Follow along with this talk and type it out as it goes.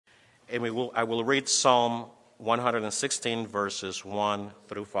And I will read Psalm 116, verses 1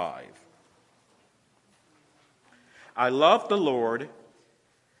 through 5. I love the Lord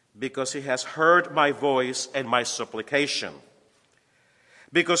because he has heard my voice and my supplication.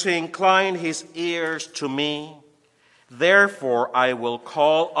 Because he inclined his ears to me, therefore I will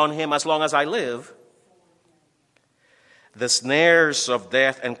call on him as long as I live. The snares of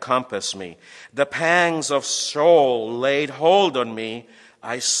death encompass me. The pangs of Sheol laid hold on me.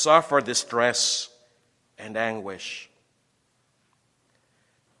 I suffer distress and anguish.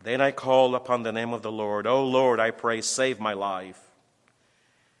 Then I called upon the name of the Lord. O Lord, I pray, save my life.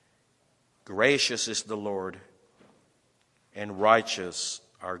 Gracious is the Lord, and righteous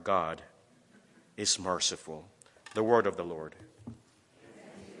our God is merciful. The word of the Lord.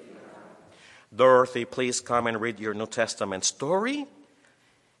 Dorothy, please come and read your New Testament story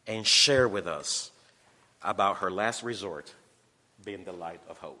and share with us about her last resort being the light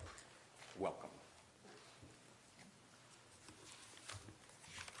of hope. Welcome.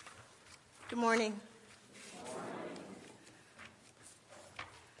 Good morning.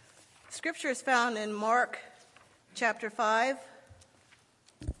 Scripture is found in Mark chapter 5,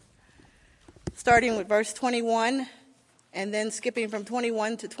 starting with verse 21, and then skipping from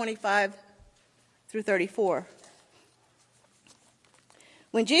 21 to 25 through 34.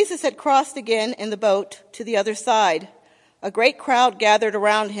 When Jesus had crossed again in the boat to the other side, a great crowd gathered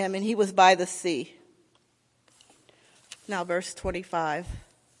around him, and he was by the sea. Now, verse 25.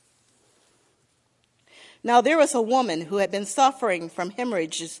 Now there was a woman who had been suffering from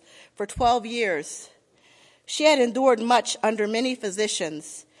hemorrhages for 12 years. She had endured much under many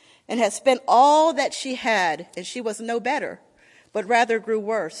physicians and had spent all that she had, and she was no better, but rather grew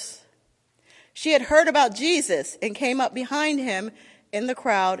worse. She had heard about Jesus and came up behind him in the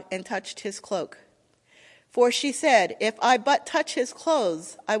crowd and touched his cloak. For she said, if I but touch his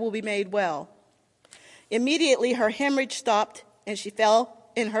clothes, I will be made well. Immediately her hemorrhage stopped, and she felt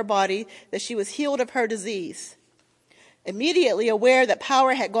in her body that she was healed of her disease. Immediately aware that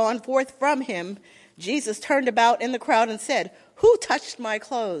power had gone forth from him, Jesus turned about in the crowd and said, who touched my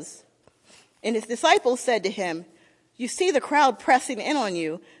clothes? And his disciples said to him, you see the crowd pressing in on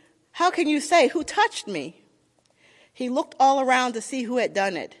you. How can you say, who touched me? He looked all around to see who had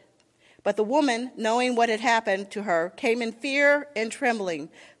done it. But the woman, knowing what had happened to her, came in fear and trembling,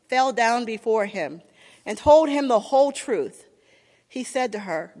 fell down before him, and told him the whole truth. He said to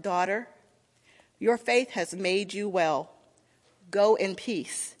her, daughter, your faith has made you well. Go in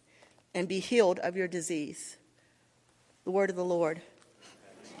peace and be healed of your disease. The word of the Lord.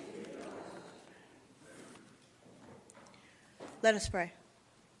 Let us pray.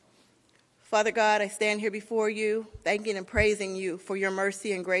 Father God, I stand here before you, thanking and praising you for your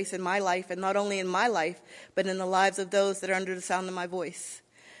mercy and grace in my life, and not only in my life, but in the lives of those that are under the sound of my voice.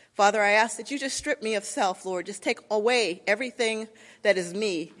 Father, I ask that you just strip me of self, Lord. Just take away everything that is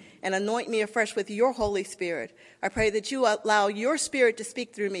me and anoint me afresh with your Holy Spirit. I pray that you allow your Spirit to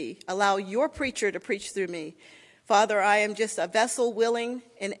speak through me, allow your preacher to preach through me. Father, I am just a vessel willing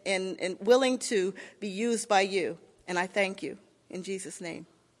and willing to be used by you, and I thank you in Jesus' name.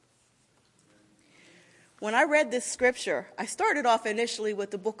 When I read this scripture, I started off initially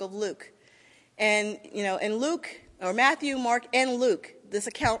with the book of Luke. And, in Luke, or Matthew, Mark, and Luke, this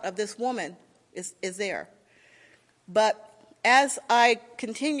account of this woman is there. But as I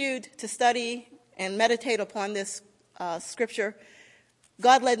continued to study and meditate upon this scripture,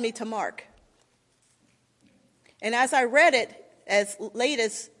 God led me to Mark. And as I read it as late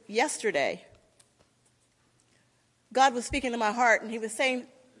as yesterday, God was speaking to my heart, and he was saying,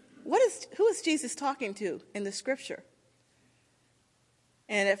 who is Jesus talking to in the scripture?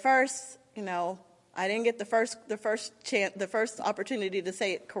 And at first, I didn't get the first opportunity to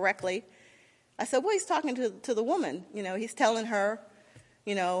say it correctly. I said, well, he's talking to the woman. He's telling her,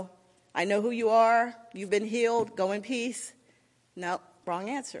 I know who you are. You've been healed. Go in peace. No, wrong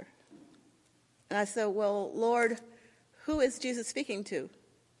answer. And I said, well, Lord, who is Jesus speaking to?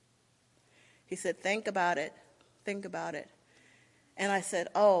 He said, think about it. Think about it. And I said,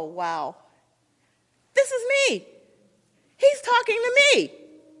 oh, wow. This is me. He's talking to me.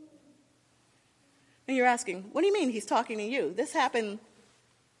 And you're asking, what do you mean he's talking to you? This happened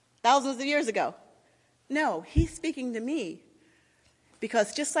thousands of years ago. No, he's speaking to me.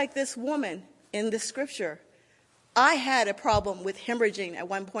 Because just like this woman in this scripture, I had a problem with hemorrhaging at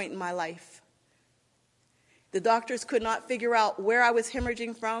one point in my life. The doctors could not figure out where I was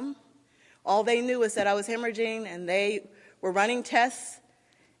hemorrhaging from. All they knew was that I was hemorrhaging, and they were running tests,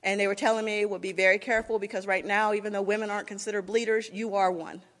 and they were telling me, well, be very careful, because right now, even though women aren't considered bleeders, you are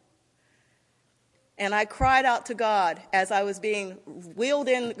one. And I cried out to God as I was being wheeled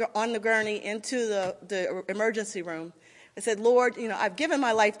in on the gurney into the emergency room. I said, Lord, I've given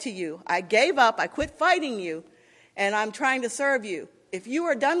my life to you. I gave up. I quit fighting you, and I'm trying to serve you. If you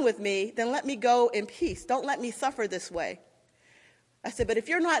are done with me, then let me go in peace. Don't let me suffer this way. I said, but if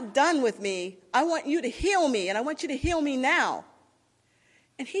you're not done with me, I want you to heal me, and I want you to heal me now.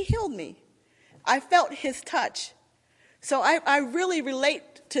 And he healed me. I felt his touch. So I really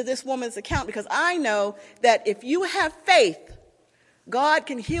relate to this woman's account, because I know that if you have faith, God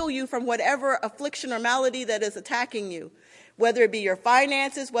can heal you from whatever affliction or malady that is attacking you. Whether it be your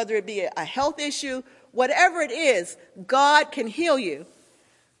finances, whether it be a health issue, whatever it is, God can heal you.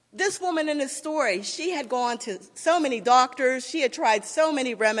 This woman in this story, she had gone to so many doctors. She had tried so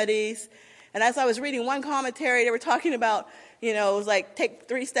many remedies. And as I was reading one commentary, they were talking about, it was like take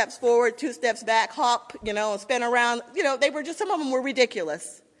 3 steps forward, 2 steps back, hop, and spin around. They were just, some of them were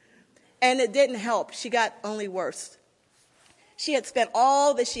ridiculous. And it didn't help. She got only worse. She had spent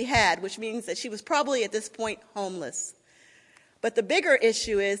all that she had, which means that she was probably at this point homeless. But the bigger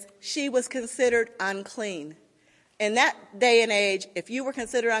issue is she was considered unclean. In that day and age, if you were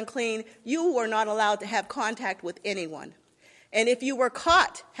considered unclean, you were not allowed to have contact with anyone. And if you were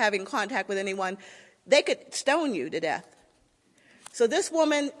caught having contact with anyone, they could stone you to death. So this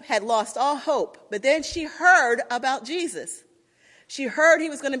woman had lost all hope, but then she heard about Jesus. She heard he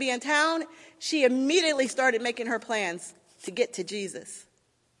was going to be in town. She immediately started making her plans to get to Jesus.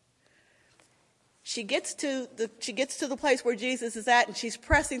 She gets to the place where Jesus is at, and she's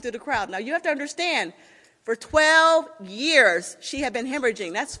pressing through the crowd. Now, you have to understand, for 12 years, she had been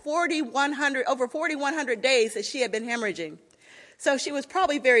hemorrhaging. That's over 4,100 days that she had been hemorrhaging. So she was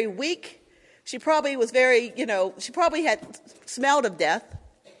probably very weak. She probably was she probably had smelled of death.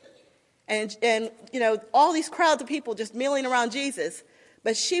 And all these crowds of people just milling around Jesus.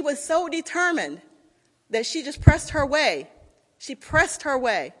 But she was so determined that she just pressed her way. She pressed her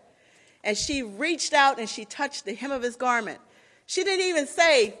way. And she reached out and she touched the hem of his garment. She didn't even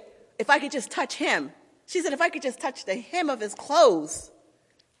say, if I could just touch him. She said, if I could just touch the hem of his clothes,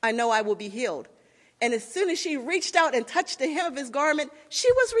 I know I will be healed. And as soon as she reached out and touched the hem of his garment,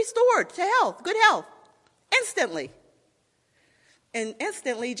 she was restored to health, good health, instantly. And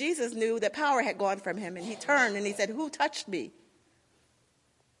instantly, Jesus knew that power had gone from him, and he turned and he said, who touched me?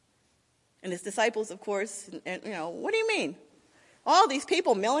 And his disciples, of course, what do you mean? All these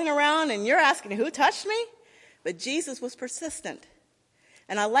people milling around, and you're asking who touched me? But Jesus was persistent.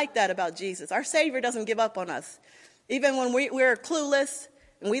 And I like that about Jesus. Our Savior doesn't give up on us. Even when we're clueless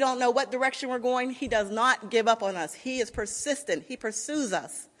and we don't know what direction we're going, he does not give up on us. He is persistent. He pursues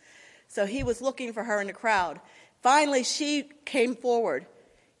us. So he was looking for her in the crowd. Finally, she came forward,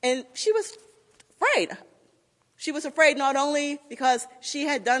 and she was afraid. She was afraid not only because she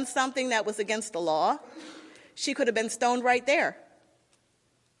had done something that was against the law. She could have been stoned right there.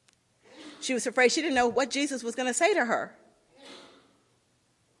 She was afraid. She didn't know what Jesus was going to say to her.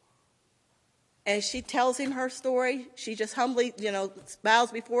 And she tells him her story. She just humbly,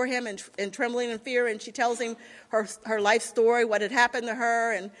 bows before him and trembling in fear, and she tells him her life story, what had happened to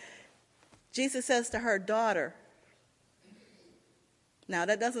her. And Jesus says to her, daughter. Now,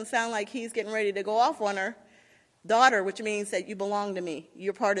 that doesn't sound like he's getting ready to go off on her. Daughter, which means that you belong to me.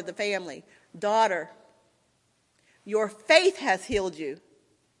 You're part of the family. Daughter, your faith has healed you.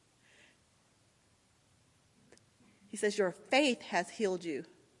 He says, your faith has healed you.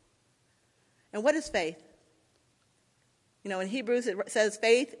 And what is faith? In Hebrews it says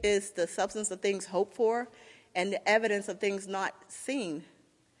faith is the substance of things hoped for and the evidence of things not seen.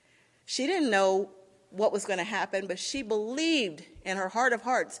 She didn't know what was going to happen, but she believed in her heart of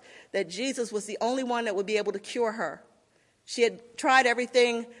hearts that Jesus was the only one that would be able to cure her. She had tried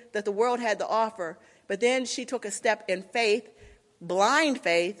everything that the world had to offer, but then she took a step in faith, blind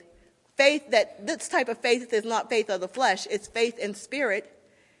faith, faith that this type of faith is not faith of the flesh, it's faith in spirit.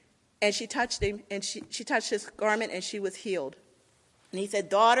 And she touched him, and she touched his garment, and she was healed. And he said,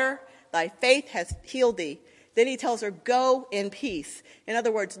 daughter, thy faith has healed thee. Then he tells her, go in peace. In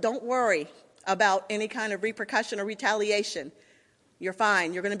other words, don't worry about any kind of repercussion or retaliation. You're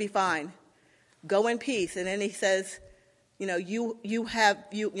fine. You're going to be fine. Go in peace. And then he says, you have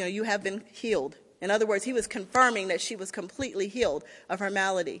been healed. In other words, he was confirming that she was completely healed of her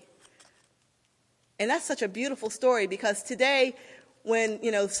malady. And that's such a beautiful story, because today, when,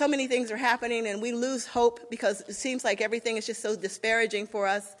 so many things are happening and we lose hope because it seems like everything is just so disparaging for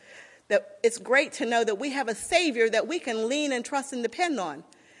us, that it's great to know that we have a Savior that we can lean and trust and depend on.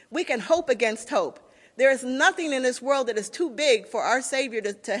 We can hope against hope. There is nothing in this world that is too big for our Savior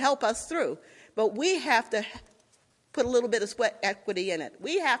to help us through. But we have to put a little bit of sweat equity in it.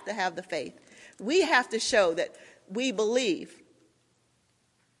 We have to have the faith. We have to show that we believe.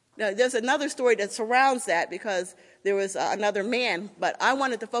 Now, there's another story that surrounds that because there was another man, but I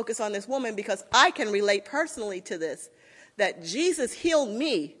wanted to focus on this woman because I can relate personally to this, that Jesus healed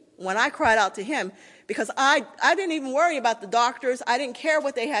me when I cried out to him because I didn't even worry about the doctors. I didn't care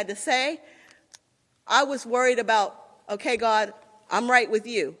what they had to say. I was worried about, okay, God, I'm right with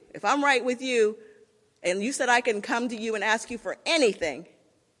you. If I'm right with you, and you said I can come to you and ask you for anything,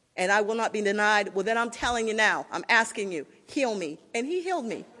 and I will not be denied, well, then I'm telling you now, I'm asking you, heal me. And he healed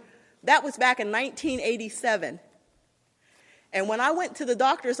me. That was back in 1987. And when I went to the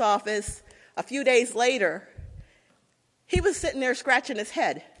doctor's office a few days later, he was sitting there scratching his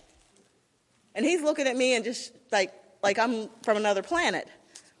head. And he's looking at me and just like I'm from another planet.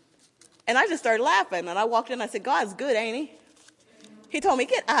 And I just started laughing. And I walked in and I said, God's good, ain't he? He told me,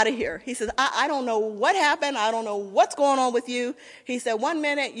 get out of here. He says, I don't know what happened. I don't know what's going on with you. He said, 1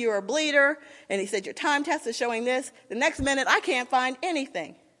 minute you're a bleeder. And he said, your time test is showing this. The next minute, I can't find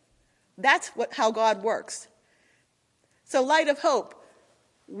anything. That's how God works. So Light of Hope,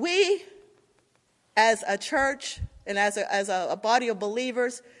 we as a church and as a body of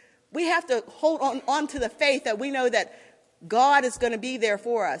believers, we have to hold on to the faith that we know that God is going to be there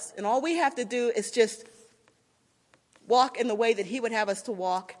for us. And all we have to do is just walk in the way that he would have us to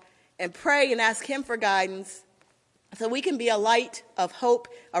walk and pray and ask him for guidance so we can be a light of hope,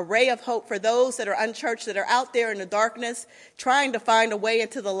 a ray of hope for those that are unchurched, that are out there in the darkness, trying to find a way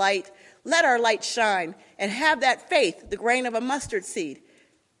into the light. Let our light shine and have that faith, the grain of a mustard seed.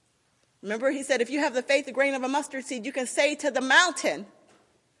 Remember, he said, if you have the faith, the grain of a mustard seed, you can say to the mountain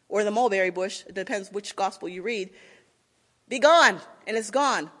or the mulberry bush, it depends which gospel you read, be gone, and it's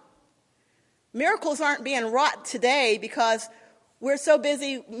gone. Miracles aren't being wrought today because we're so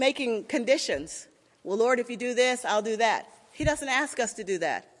busy making conditions. Well, Lord, if you do this, I'll do that. He doesn't ask us to do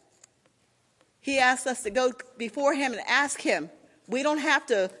that. He asks us to go before him and ask him. We don't have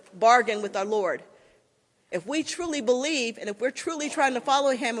to bargain with our Lord. If we truly believe and if we're truly trying to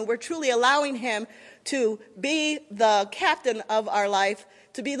follow him and we're truly allowing him to be the captain of our life,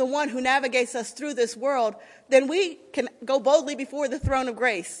 to be the one who navigates us through this world, then we can go boldly before the throne of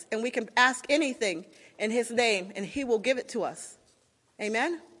grace and we can ask anything in his name and he will give it to us.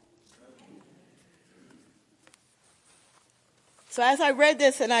 Amen? So as I read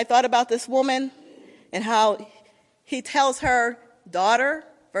this and I thought about this woman and how he tells her, daughter,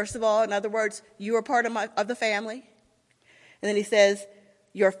 first of all, in other words, you are part of the family. And then he says,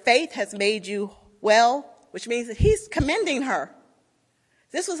 your faith has made you well, which means that he's commending her.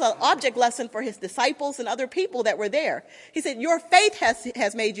 This was an object lesson for his disciples and other people that were there. He said, your faith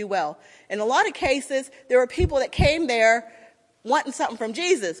has made you well. In a lot of cases, there were people that came there wanting something from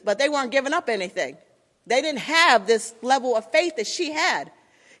Jesus, but they weren't giving up anything. They didn't have this level of faith that she had.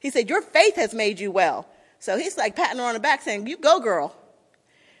 He said, your faith has made you well. So he's like patting her on the back saying, you go, girl.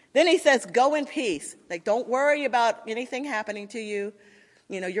 Then he says, go in peace. Like, don't worry about anything happening to you.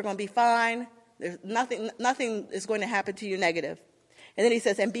 You know, you're going to be fine. There's nothing is going to happen to you negative. And then he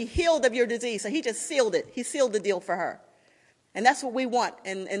says, and be healed of your disease. So he just sealed it. He sealed the deal for her. And that's what we want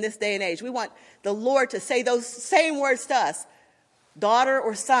in this day and age. We want the Lord to say those same words to us. Daughter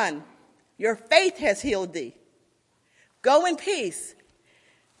or son, your faith has healed thee. Go in peace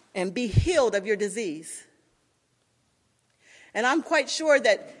and be healed of your disease. And I'm quite sure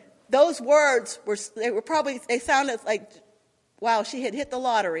that those words they sounded like, wow, she had hit the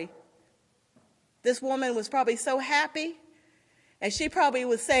lottery. This woman was probably so happy. And she probably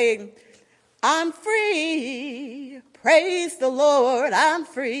was saying, I'm free. Praise the Lord, I'm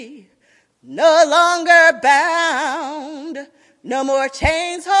free. No longer bound. No more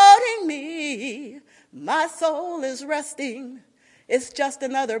chains holding me. My soul is resting. It's just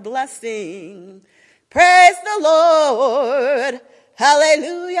another blessing. Praise the Lord.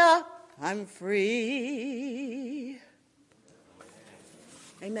 Hallelujah. I'm free.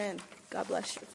 Amen. God bless you.